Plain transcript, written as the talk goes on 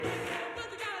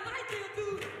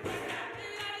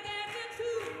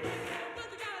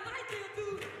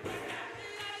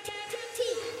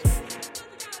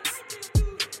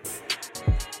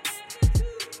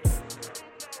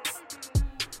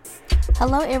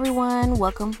Hello, everyone.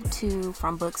 Welcome to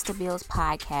From Books to Bills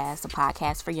podcast, a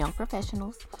podcast for young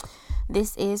professionals.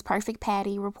 This is Perfect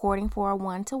Patty reporting for a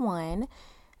one-to-one.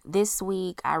 This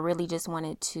week, I really just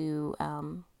wanted to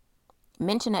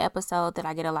mention an episode that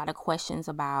I get a lot of questions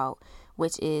about,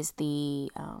 which is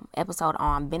the episode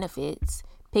on benefits,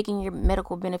 picking your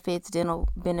medical benefits, dental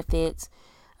benefits,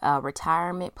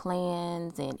 retirement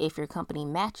plans, and if your company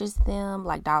matches them,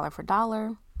 like dollar for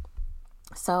dollar.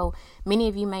 So many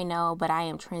of you may know, but I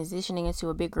am transitioning into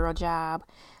a big girl job.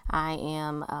 I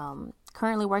am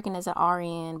currently working as an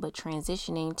RN, but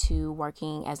transitioning to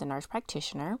working as a nurse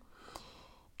practitioner.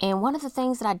 And one of the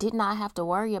things that I did not have to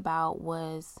worry about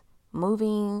was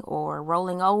moving or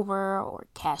rolling over or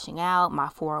cashing out my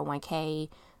 401k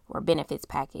or benefits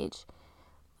package,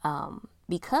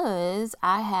 because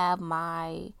I have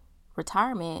my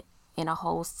retirement in a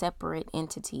whole separate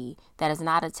entity that is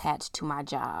not attached to my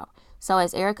job. So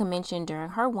as Erica mentioned during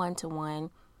her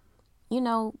one-to-one,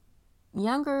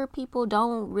 younger people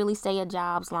don't really stay at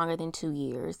jobs longer than 2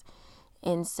 years.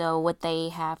 And so what they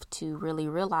have to really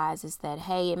realize is that,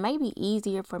 hey, it may be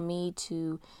easier for me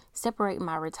to separate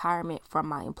my retirement from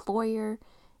my employer,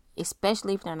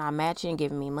 especially if they're not matching,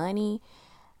 giving me money.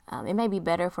 It may be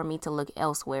better for me to look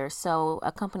elsewhere. So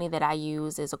a company that I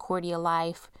use is Accordia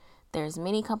Life. There's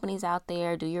many companies out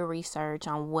there. Do your research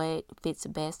on what fits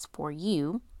best for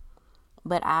you.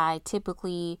 But I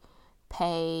typically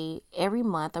pay every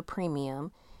month a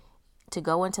premium to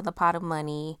go into the pot of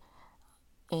money,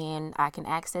 and I can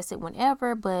access it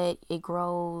whenever, but it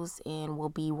grows and will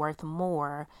be worth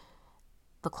more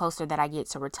the closer that I get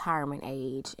to retirement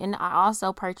age. And I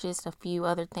also purchased a few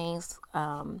other things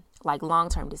like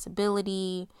long-term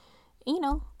disability,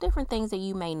 different things that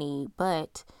you may need,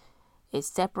 but it's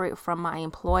separate from my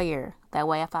employer. That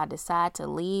way, if I decide to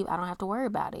leave, I don't have to worry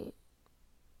about it.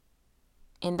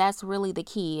 And that's really the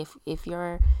key. If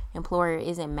your employer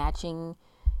isn't matching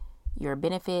your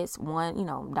benefits,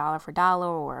 dollar for dollar,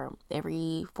 or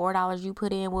every $4 you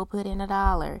put in, we'll put in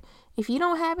 $1. If you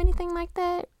don't have anything like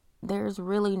that, there's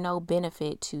really no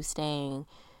benefit to staying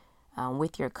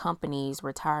with your company's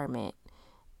retirement.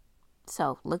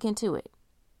 So look into it.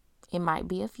 It might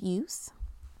be of use.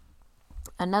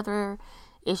 Another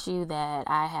issue that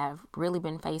I have really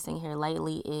been facing here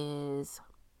lately is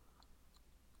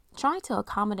trying to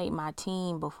accommodate my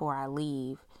team before I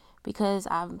leave, because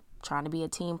I'm trying to be a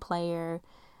team player.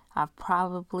 I've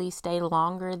probably stayed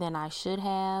longer than I should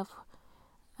have,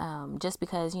 just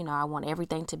because, I want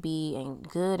everything to be in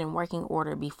good and working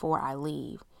order before I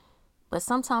leave. But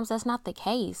sometimes that's not the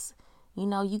case.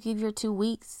 You give your 2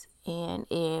 weeks, and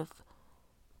if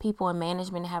people in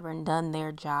management haven't done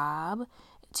their job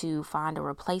to find a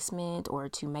replacement or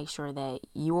to make sure that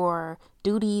your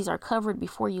duties are covered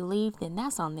before you leave, then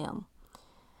that's on them.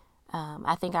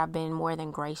 I think I've been more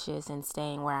than gracious in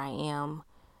staying where I am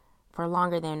for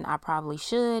longer than I probably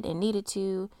should and needed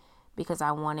to, because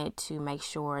I wanted to make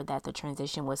sure that the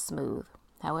transition was smooth.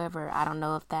 However, I don't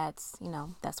know if that's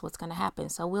what's going to happen.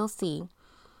 So we'll see.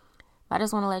 But I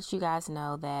just want to let you guys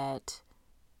know that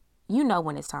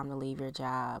when it's time to leave your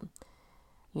job.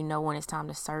 When it's time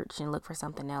to search and look for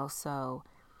something else. So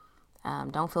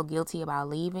don't feel guilty about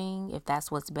leaving. If that's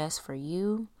what's best for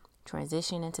you,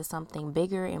 transition into something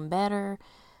bigger and better,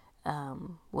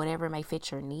 whatever may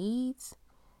fit your needs.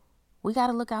 We got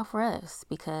to look out for us,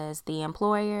 because the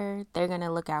employer, they're going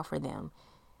to look out for them.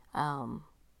 And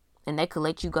they could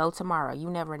let you go tomorrow. You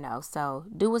never know. So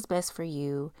do what's best for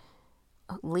you.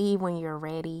 Leave when you're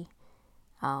ready.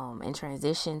 And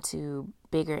transition to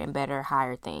bigger and better,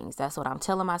 higher things. That's what I'm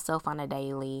telling myself on a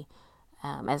daily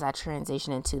as I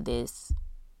transition into this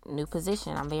new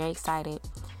position. I'm very excited.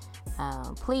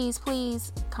 Please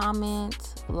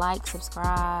comment, like,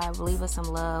 subscribe, leave us some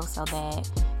love so that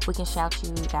we can shout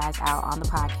you guys out on the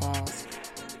podcast.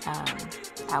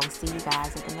 I will see you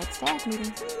guys at the next staff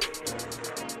meeting.